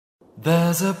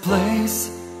There's a place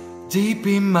deep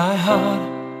in my heart.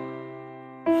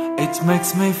 It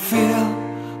makes me feel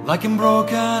like I'm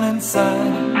broken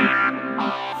inside.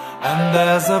 And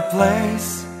there's a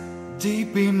place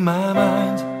deep in my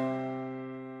mind.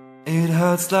 It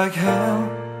hurts like hell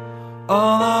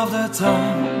all of the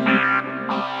time.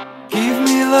 Give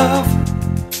me love,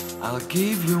 I'll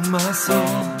give you my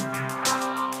soul.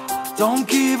 Don't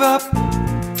give up,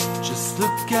 just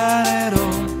look at it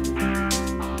all.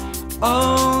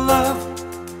 Oh, love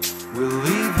will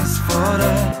leave us for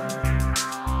dead,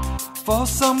 for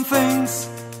some things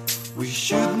we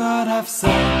should not have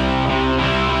said.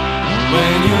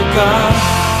 When you're gone,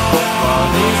 what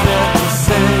is there to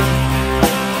say?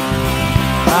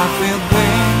 I feel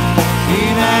pain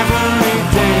in every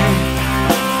day.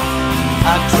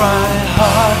 I try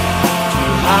hard to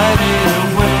hide it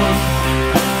away.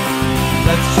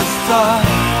 Let's just start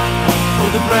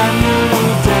with a brand new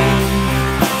day.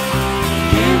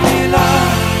 Give me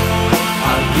love,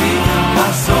 I'll give you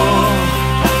my soul.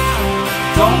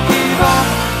 Don't give up,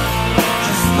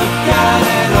 just look at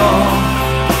it all.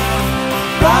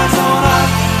 Rise on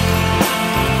up,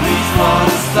 reach for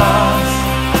the stars.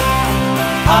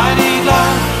 I need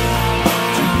love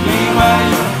to be where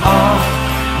you are.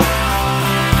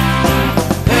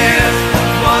 Here's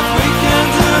what we can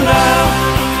do now,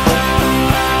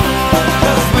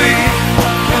 'cause we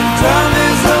can turn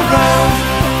this around.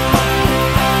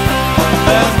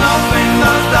 There's nothing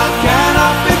else that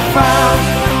cannot be found.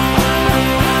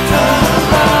 Turn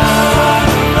around,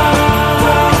 turn around,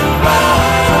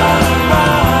 turn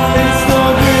around. It's no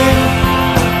dream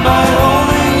by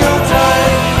holding you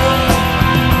tight.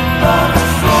 Love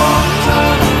is strong,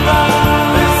 turn around.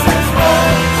 This is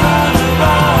right, turn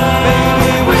around.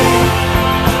 Maybe we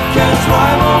can try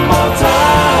one more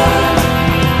time.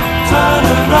 Turn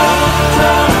around,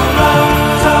 turn around,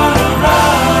 turn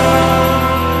around.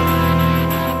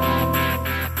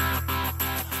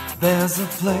 There's a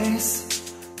place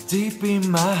deep in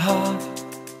my heart.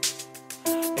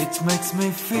 It makes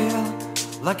me feel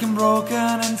like I'm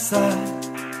broken inside.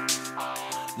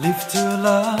 Live to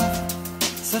love,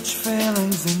 such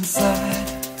feelings inside.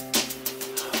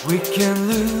 We can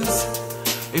lose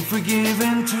if we give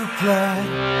in to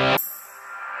pride.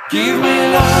 Give me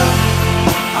love,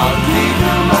 I'll give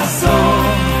you my soul.